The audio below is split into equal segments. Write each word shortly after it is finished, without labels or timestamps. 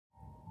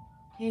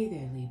Hey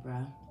there,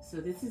 Libra. So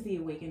this is the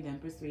Awakened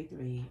Empress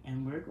 3-3,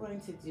 and we're going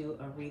to do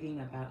a reading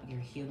about your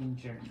healing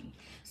journey.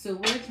 So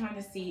we're trying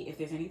to see if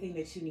there's anything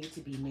that you need to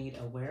be made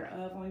aware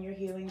of on your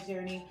healing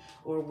journey,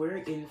 or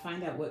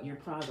find out what your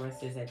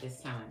progress is at this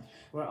time.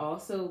 We're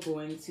also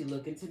going to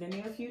look into the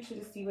near future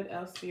to see what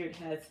else Spirit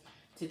has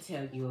to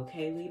tell you,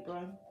 okay,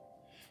 Libra?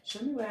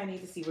 Show me what I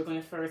need to see. We're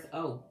going to first,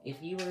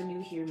 if you are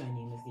new here, my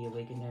name is the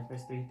Awakened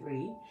Empress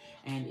 3-3.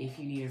 And if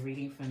you need a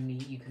reading from me,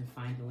 you can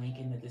find the link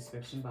in the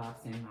description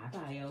box in my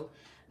bio.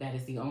 That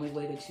is the only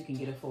way that you can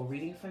get a full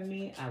reading from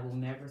me. I will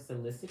never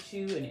solicit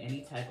you in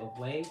any type of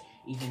way,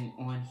 even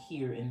on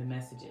here in the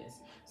messages.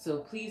 So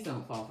please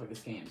don't fall for the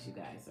scams, you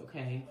guys,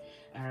 okay?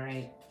 All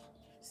right.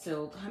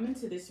 So coming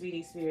to this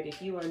reading, Spirit, if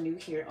you are new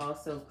here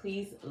also,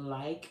 please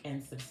like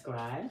and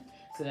subscribe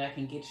so that I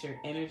can get your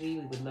energy.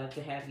 We would love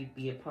to have you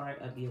be a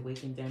part of the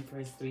Awakened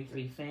Empress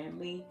 3-3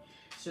 family.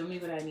 Show me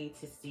what I need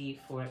to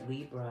see for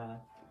Libra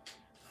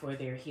for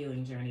their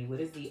healing journey. What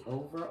is the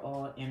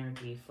overall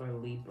energy for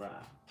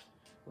Libra?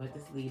 What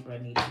does Libra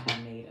need to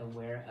be made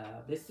aware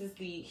of? This is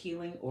the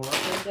Healing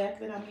Oracle deck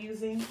that I'm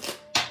using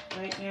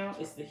right now.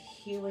 It's the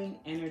Healing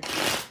Energy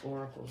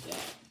Oracle deck.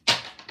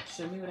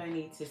 Show me what I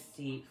need to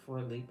see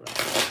for Libra.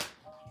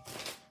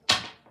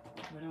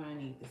 What do I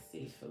need to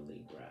see for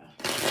Libra?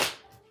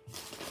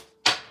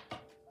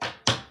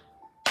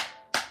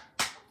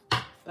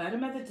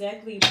 Bottom of the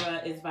deck,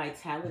 Libra, is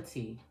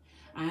vitality.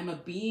 I am a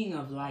being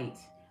of light.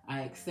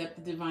 I accept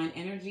the divine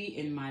energy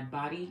in my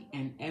body,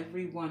 and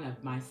every one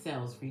of my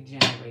cells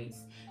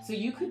regenerates. So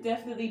you could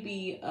definitely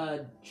be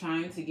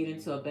trying to get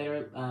into a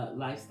better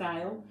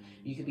lifestyle.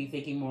 You could be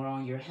thinking more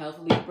on your health,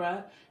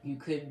 Libra. You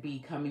could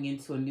be coming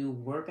into a new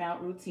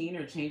workout routine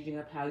or changing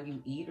up how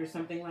you eat or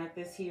something like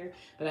this here.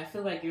 But I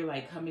feel like you're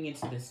like coming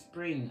into the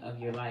spring of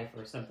your life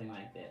or something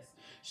like this.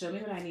 Show me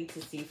what I need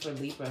to see for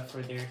Libra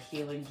for their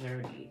healing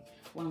journey.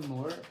 One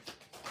more.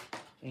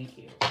 Thank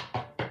you.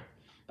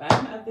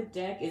 Bottom of the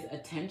deck is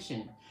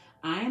attention.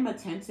 I am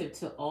attentive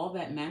to all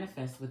that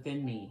manifests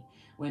within me.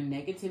 When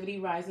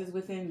negativity rises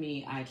within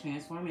me, I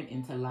transform it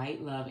into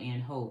light, love,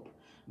 and hope.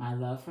 My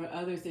love for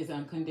others is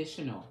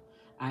unconditional.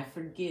 I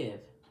forgive.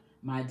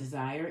 My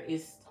desire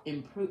is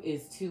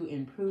to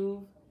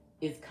improve,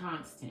 is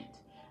constant.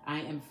 I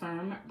am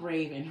firm,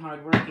 brave, and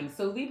hardworking.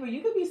 So Libra,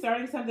 you could be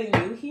starting something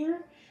new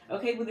here.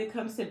 Okay, when it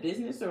comes to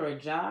business or a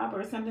job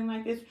or something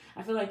like this,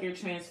 I feel like you're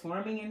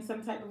transforming in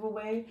some type of a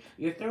way.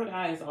 Your third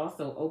eye is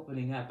also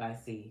opening up, I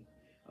see.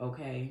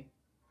 Okay.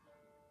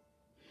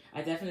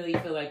 I definitely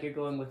feel like you're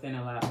going within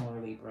a lot more,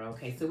 Libra.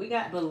 Okay, so we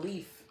got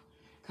belief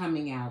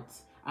coming out.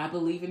 I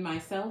believe in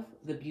myself,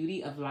 the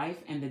beauty of life,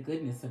 and the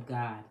goodness of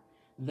God.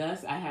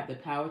 Thus, I have the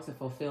power to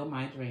fulfill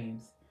my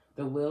dreams.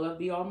 The will of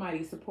the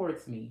Almighty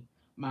supports me.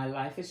 My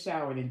life is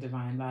showered in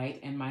divine light,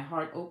 and my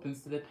heart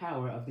opens to the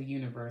power of the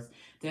universe.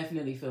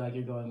 Definitely feel like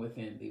you're going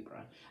within,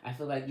 Libra. I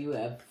feel like you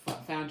have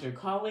found your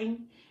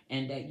calling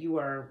and that you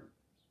are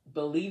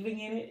believing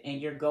in it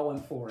and you're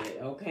going for it,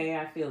 okay?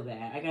 I feel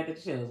that. I got the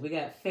chills. We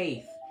got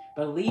faith,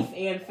 belief,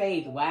 and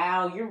faith.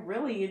 Wow, you're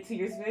really into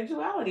your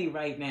spirituality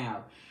right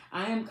now.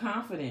 I am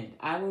confident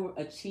I will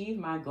achieve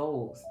my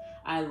goals.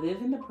 I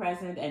live in the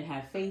present and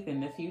have faith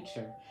in the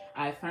future.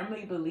 I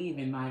firmly believe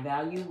in my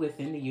value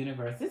within the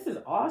universe. This is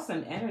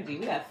awesome energy.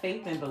 We got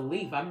faith and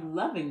belief. I'm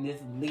loving this,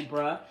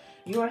 Libra.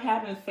 You are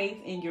having faith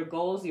in your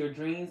goals, your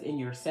dreams, in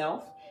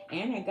yourself,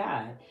 and in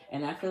God.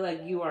 And I feel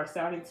like you are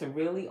starting to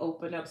really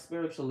open up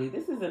spiritually.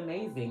 This is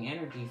amazing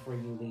energy for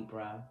you,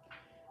 Libra.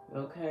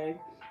 Okay?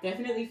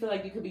 Definitely feel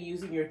like you could be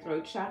using your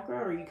throat chakra,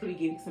 or you could be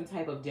getting some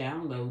type of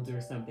downloads or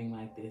something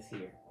like this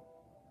here.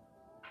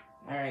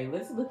 All right,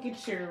 let's look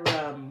at your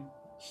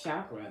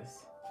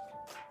chakras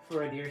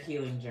for their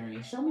healing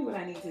journey. Show me what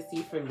I need to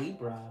see for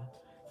Libra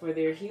for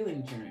their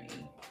healing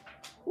journey.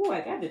 Oh,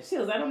 I got the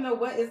chills. I don't know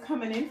what is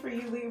coming in for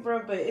you,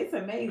 Libra, but it's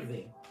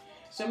amazing.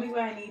 Show me what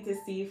I need to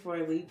see for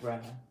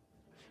Libra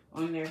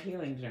on their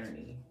healing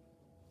journey.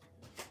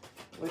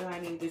 What do I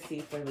need to see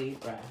for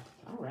Libra?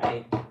 All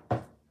right.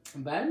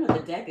 Bottom of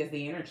the deck is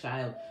the inner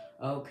child.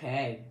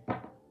 Okay.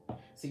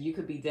 So you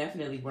could be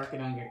definitely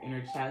working on your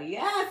inner child.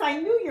 Yes, I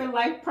knew your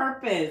life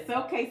purpose.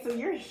 Okay, so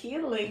you're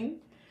healing.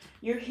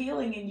 You're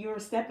healing and you're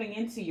stepping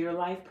into your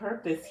life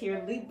purpose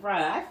here, Libra.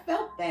 I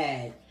felt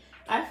that.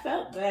 I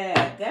felt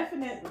that.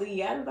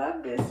 Definitely. I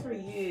love this for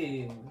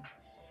you.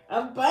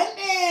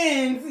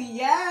 Abundance.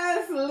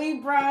 Yes,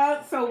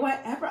 Libra. So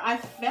whatever, I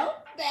felt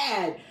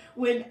that.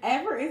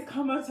 Whenever it's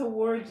coming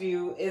towards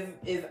you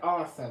is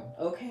awesome.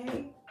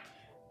 Okay?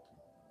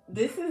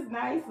 This is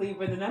nice,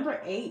 Libra. The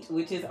number 8,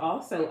 which is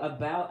also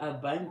about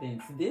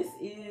abundance. This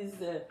is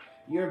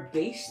your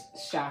base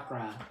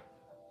chakra.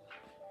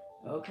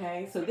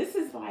 Okay, so this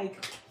is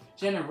like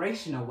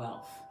generational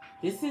wealth.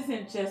 This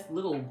isn't just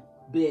little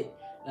bit,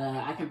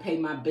 I can pay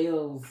my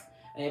bills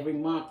every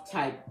month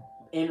type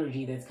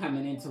energy that's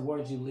coming in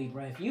towards you,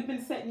 Libra. If you've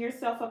been setting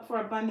yourself up for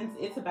abundance,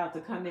 it's about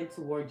to come in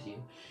towards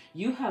you.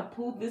 You have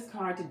pulled this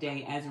card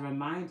today as a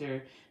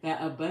reminder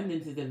that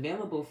abundance is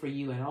available for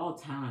you at all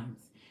times.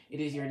 It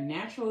is your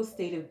natural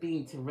state of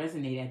being to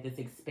resonate at this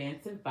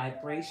expansive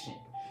vibration.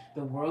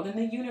 The world and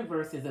the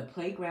universe is a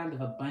playground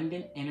of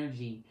abundant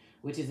energy,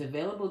 which is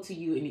available to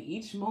you in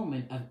each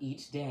moment of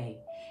each day.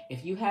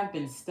 If you have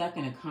been stuck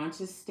in a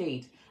conscious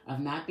state of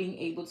not being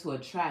able to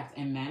attract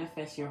and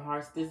manifest your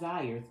heart's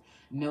desires,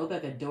 know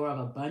that the door of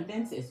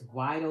abundance is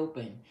wide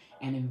open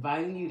and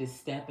inviting you to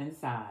step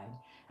inside.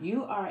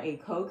 You are a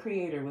co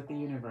creator with the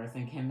universe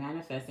and can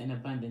manifest in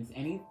abundance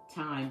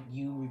anytime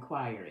you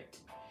require it.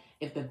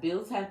 If the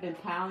bills have been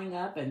piling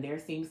up and there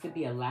seems to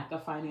be a lack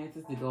of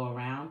finances to go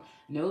around,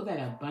 know that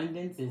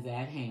abundance is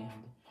at hand.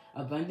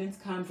 Abundance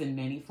comes in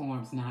many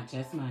forms, not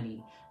just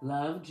money.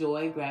 Love,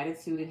 joy,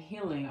 gratitude, and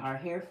healing are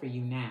here for you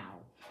now.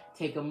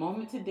 Take a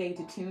moment today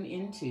to tune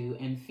into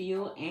and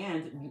feel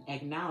and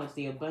acknowledge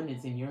the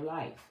abundance in your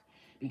life.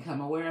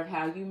 Become aware of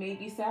how you may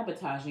be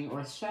sabotaging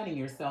or shutting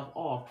yourself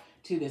off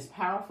to this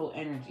powerful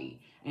energy,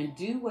 and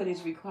do what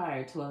is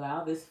required to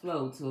allow this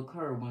flow to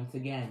occur once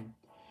again.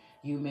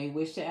 You may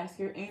wish to ask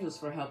your angels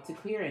for help to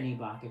clear any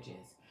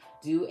blockages.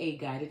 Do a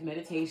guided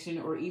meditation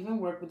or even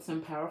work with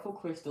some powerful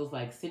crystals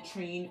like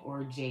citrine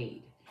or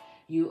jade.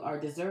 You are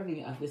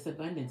deserving of this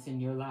abundance in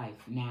your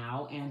life,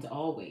 now and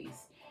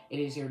always. It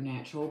is your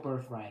natural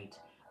birthright.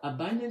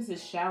 Abundance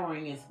is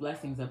showering its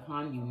blessings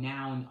upon you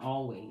now and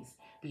always.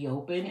 Be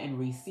open and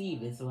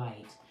receive its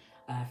light.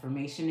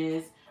 Affirmation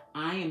is,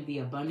 I am the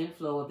abundant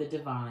flow of the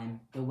divine.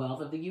 The wealth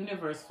of the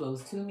universe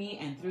flows to me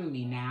and through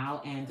me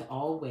now and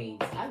always.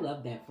 I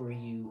love that for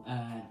you,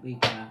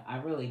 Libra. I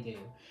really do.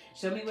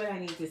 Show me what I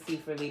need to see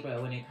for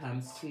Libra when it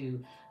comes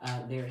to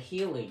their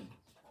healing.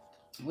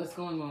 What's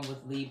going on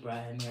with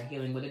Libra and their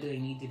healing? What do they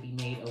need to be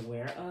made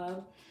aware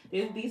of?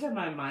 These are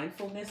my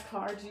mindfulness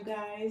cards, you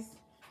guys.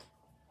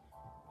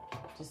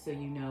 Just so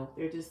you know,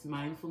 they're just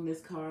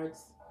mindfulness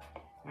cards.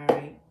 All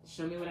right,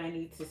 show me what I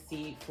need to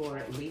see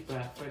for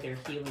Libra for their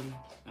healing.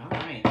 All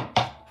right.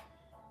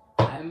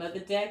 Bottom of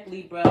the deck,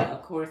 Libra,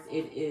 of course,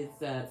 it is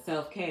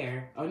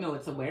self-care. Oh, no,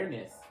 it's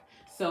awareness.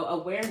 So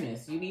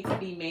awareness, you need to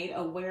be made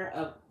aware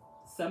of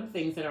some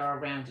things that are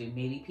around you,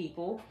 maybe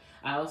people.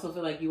 I also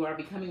feel like you are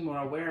becoming more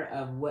aware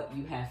of what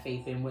you have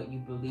faith in, what you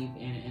believe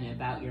in, and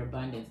about your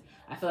abundance.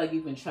 I feel like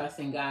you've been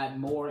trusting God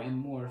more and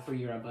more for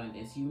your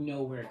abundance. You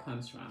know where it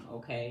comes from,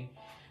 okay?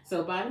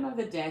 So bottom of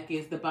the deck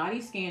is the body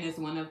scan is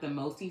one of the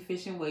most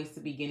efficient ways to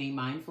begin a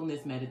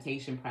mindfulness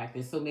meditation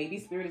practice. So maybe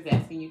Spirit is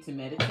asking you to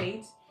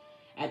meditate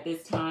at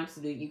this time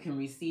so that you can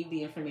receive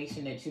the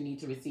information that you need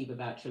to receive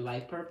about your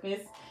life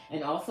purpose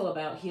and also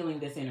about healing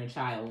this inner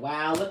child.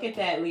 Wow, look at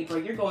that, Libra.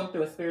 You're going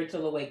through a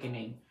spiritual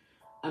awakening.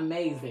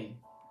 Amazing,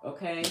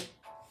 okay?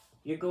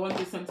 You're going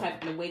through some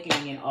type of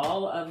awakening and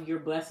all of your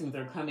blessings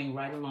are coming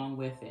right along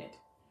with it,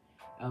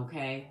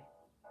 okay?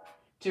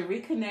 To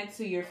reconnect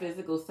to your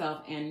physical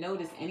self and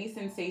notice any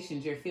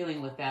sensations you're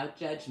feeling without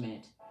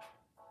judgment.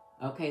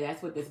 Okay,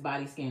 that's what this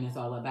body scan is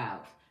all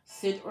about.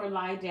 Sit or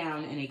lie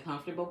down in a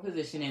comfortable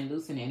position and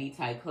loosen any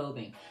tight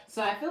clothing.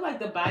 So I feel like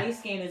the body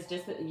scan is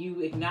just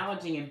you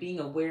acknowledging and being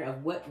aware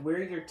of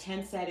where you're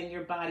tense at in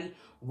your body.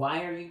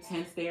 Why are you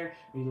tense there?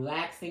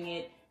 Relaxing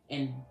it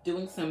and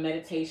doing some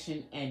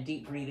meditation and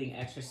deep breathing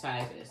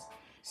exercises.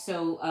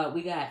 So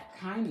we got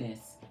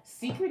kindness,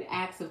 secret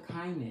acts of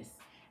kindness.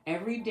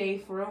 Every day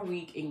for a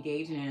week,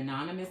 engage in an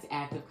anonymous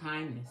act of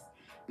kindness,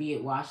 be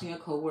it washing a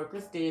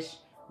coworker's dish,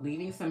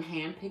 leaving some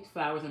hand-picked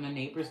flowers on a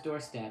neighbor's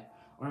doorstep,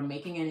 or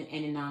making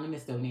an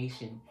anonymous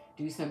donation.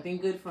 Do something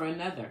good for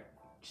another,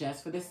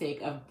 just for the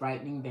sake of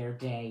brightening their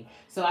day.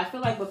 So I feel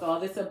like with all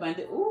this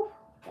abundant, ooh,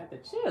 got the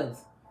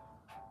chills.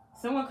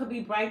 Someone could be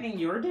brightening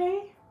your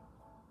day,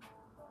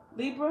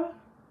 Libra,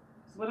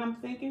 is what I'm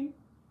thinking.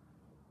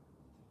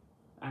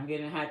 I'm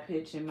getting a high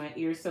pitch in my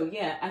ears. So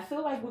yeah, I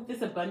feel like with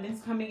this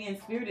abundance coming in,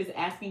 Spirit is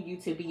asking you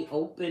to be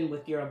open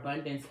with your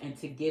abundance and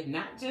to give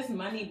not just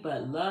money,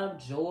 but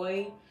love,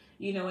 joy,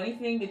 you know,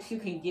 anything that you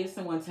can give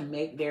someone to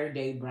make their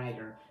day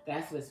brighter.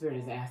 That's what Spirit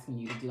is asking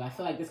you to do. I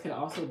feel like this could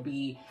also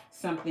be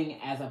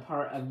something as a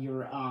part of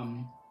your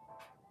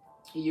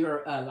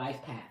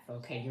life path,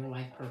 okay, your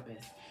life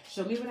purpose.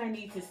 Show me what I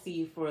need to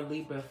see for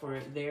Libra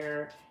for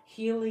their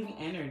healing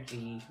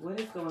energy. What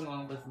is going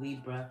on with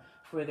Libra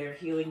for their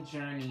healing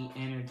journey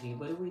energy?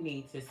 What do we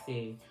need to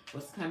see?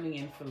 What's coming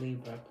in for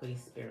Libra, please,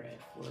 Spirit,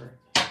 for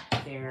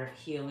their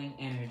healing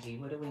energy?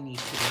 What do we need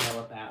to know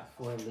about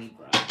for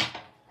Libra?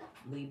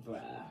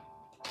 Libra.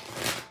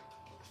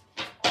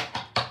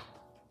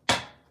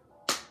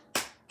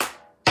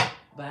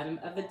 Bottom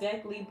of the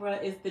deck, Libra,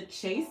 is the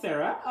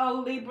chaser.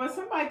 Uh-oh, Libra,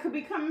 somebody could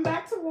be coming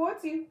back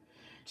towards you.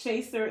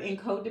 Chaser in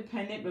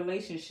codependent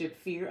relationship,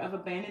 fear of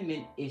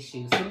abandonment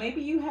issues. So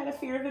maybe you had a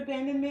fear of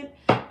abandonment,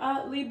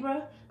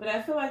 Libra, but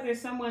I feel like there's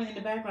someone in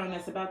the background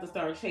that's about to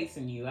start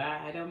chasing you.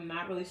 I'm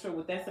not really sure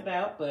what that's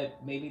about, but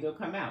maybe they'll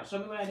come out. Show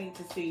me what I need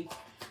to see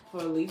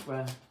for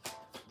Libra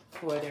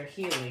for their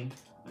healing.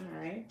 All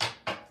right.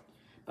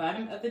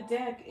 Bottom of the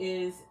deck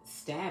is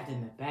stabbed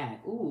in the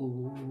back.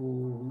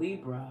 Ooh,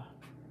 Libra.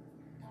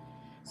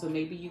 So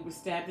maybe you were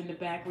stabbed in the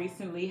back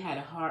recently, had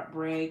a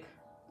heartbreak.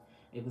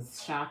 It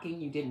was shocking.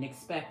 You didn't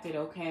expect it,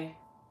 okay?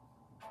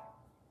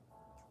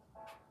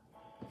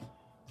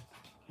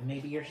 And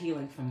maybe you're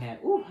healing from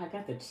that. Ooh, I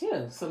got the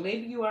chills. So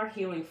maybe you are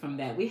healing from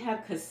that. We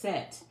have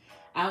cassette.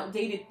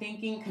 Outdated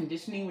thinking,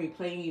 conditioning,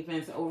 replaying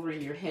events over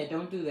in your head.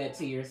 Don't do that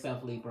to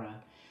yourself, Libra.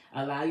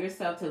 Allow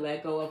yourself to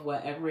let go of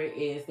whatever it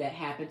is that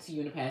happened to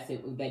you in the past,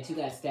 that you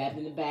got stabbed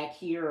in the back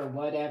here or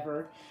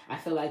whatever. I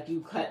feel like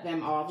you cut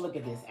them off. Look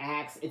at this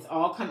axe. It's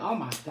all come. Oh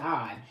my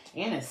God.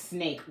 And a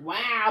snake.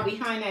 Wow.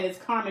 Behind that is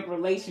karmic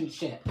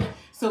relationship.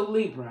 So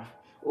Libra.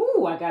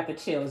 Ooh, I got the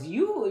chills.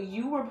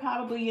 You were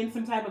probably in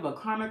some type of a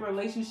karmic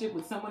relationship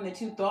with someone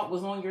that you thought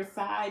was on your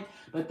side,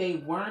 but they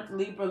weren't,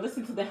 Libra.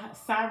 Listen to the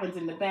sirens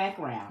in the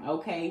background,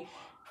 okay?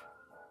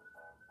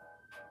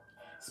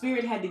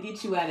 Spirit had to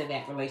get you out of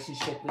that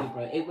relationship,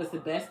 Libra. It was the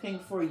best thing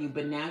for you,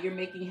 but now you're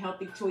making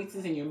healthy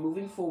choices and you're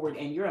moving forward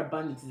and your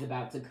abundance is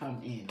about to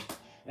come in,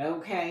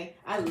 okay?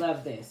 I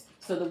love this.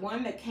 So the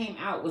one that came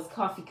out was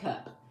coffee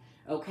cup.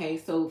 Okay,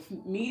 so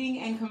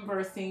meeting and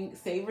conversing,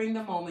 savoring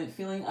the moment,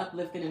 feeling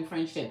uplifted in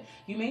friendship.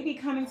 You may be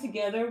coming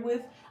together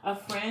with a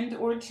friend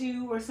or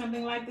two or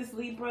something like this,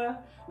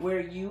 Libra,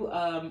 where you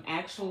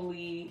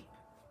actually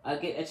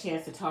get a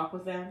chance to talk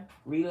with them,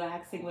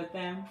 relaxing with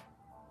them,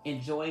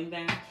 enjoying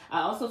them.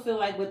 I also feel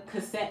like with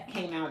cassette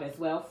came out as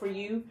well for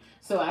you.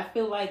 So I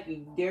feel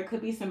like there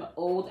could be some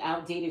old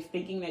outdated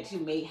thinking that you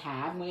may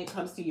have when it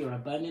comes to your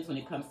abundance, when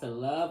it comes to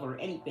love or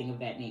anything of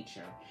that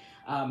nature.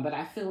 But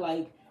I feel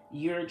like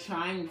you're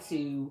trying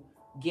to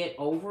get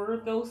over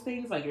those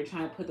things, like you're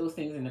trying to put those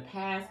things in the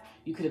past.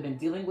 You could have been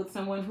dealing with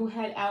someone who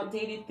had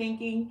outdated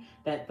thinking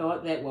that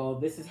thought that, well,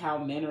 this is how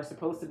men are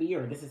supposed to be,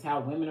 or this is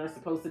how women are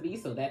supposed to be,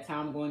 so that's how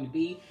I'm going to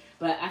be.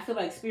 But I feel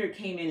like Spirit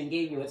came in and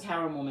gave you a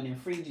tower moment and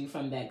freed you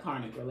from that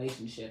karmic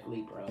relationship,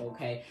 Libra,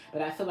 okay?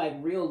 But I feel like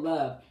real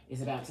love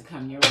is about to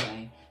come your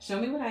way. Show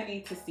me what I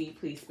need to see,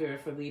 please,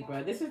 Spirit, for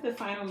Libra. This is the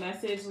final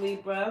message,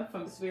 Libra,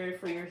 from Spirit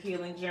for your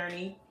healing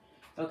journey.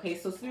 Okay,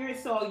 so Spirit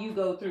saw you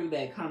go through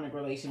that karmic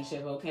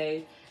relationship,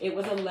 okay? It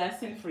was a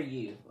lesson for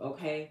you,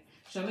 okay?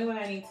 Show me what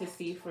I need to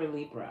see for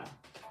Libra.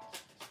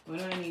 What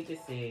do I need to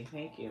see?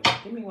 Thank you.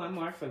 Give me one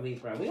more for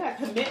Libra. We got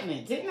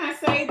commitment. Didn't I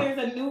say there's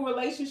a new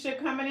relationship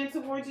coming in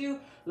towards you?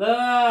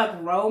 Look,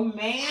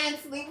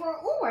 romance, Libra.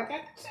 Ooh, I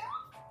got the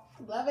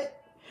chills. Love it.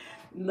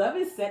 Love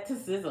is set to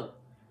sizzle.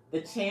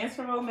 The chance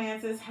for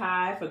romance is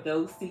high for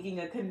those seeking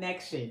a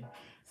connection.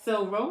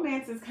 So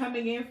romance is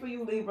coming in for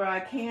you, Libra.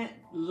 I can't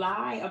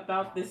lie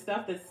about this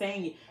stuff that's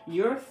saying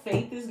your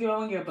faith is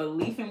growing, your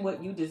belief in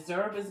what you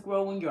deserve is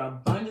growing, your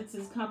abundance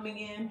is coming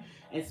in,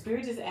 and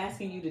Spirit is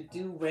asking you to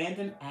do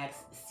random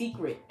acts,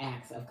 secret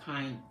acts of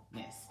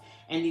kindness,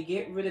 and to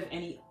get rid of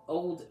any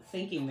old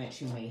thinking that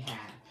you may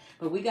have.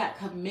 But we got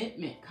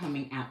commitment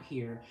coming out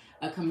here.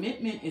 A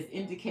commitment is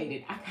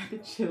indicated. I got the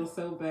chill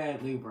so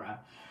bad,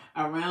 Libra.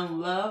 Around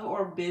love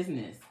or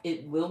business,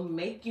 it will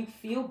make you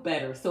feel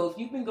better. So if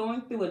you've been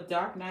going through a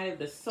dark night of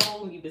the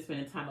soul and you've been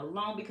spending time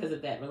alone because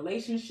of that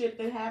relationship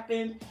that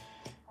happened,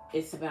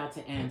 it's about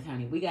to end,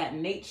 honey. We got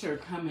nature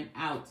coming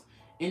out.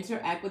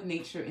 Interact with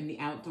nature in the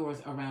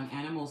outdoors, around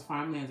animals,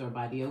 farmlands, or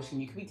by the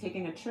ocean. You could be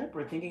taking a trip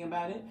or thinking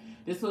about it.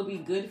 This will be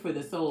good for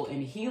the soul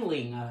and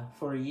healing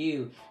for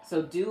you.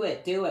 So do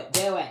it, do it,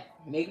 do it.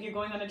 Maybe you're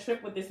going on a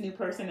trip with this new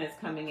person that's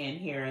coming in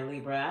here,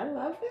 Libra. I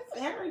love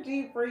this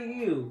energy for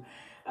you.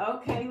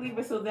 Okay,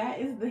 Libra, so that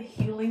is the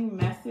healing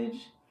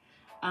message.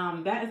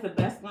 That is the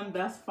best one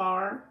thus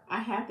far, I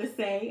have to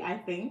say, I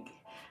think.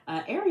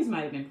 Aries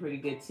might have been pretty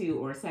good too,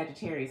 or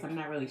Sagittarius, I'm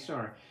not really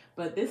sure.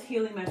 But this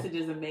healing message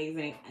is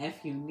amazing.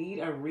 If you need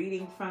a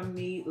reading from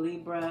me,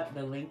 Libra,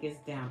 the link is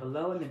down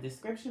below in the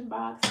description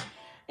box.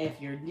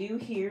 If you're new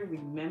here,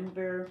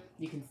 remember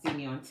you can see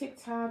me on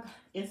TikTok,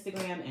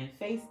 Instagram, and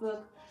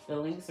Facebook. The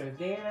links are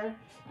there.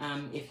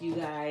 If you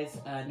guys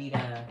need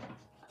a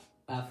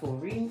full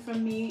reading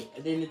from me,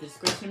 then the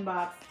description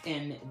box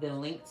and the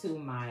link to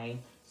my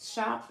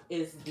shop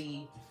is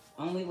the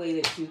only way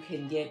that you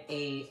can get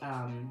a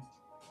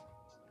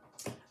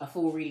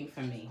full reading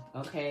from me.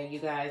 Okay, you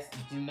guys,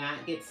 do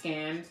not get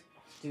scammed.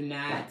 Do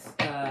not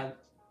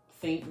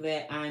think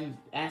that I'm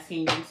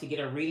asking you to get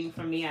a reading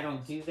from me. I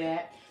don't do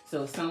that.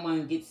 So if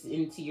someone gets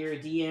into your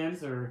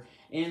DMs or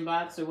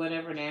inbox or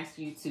whatever and asks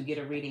you to get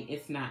a reading,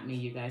 it's not me,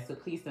 you guys. So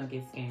please don't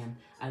get scammed.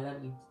 I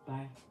love you.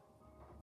 Bye.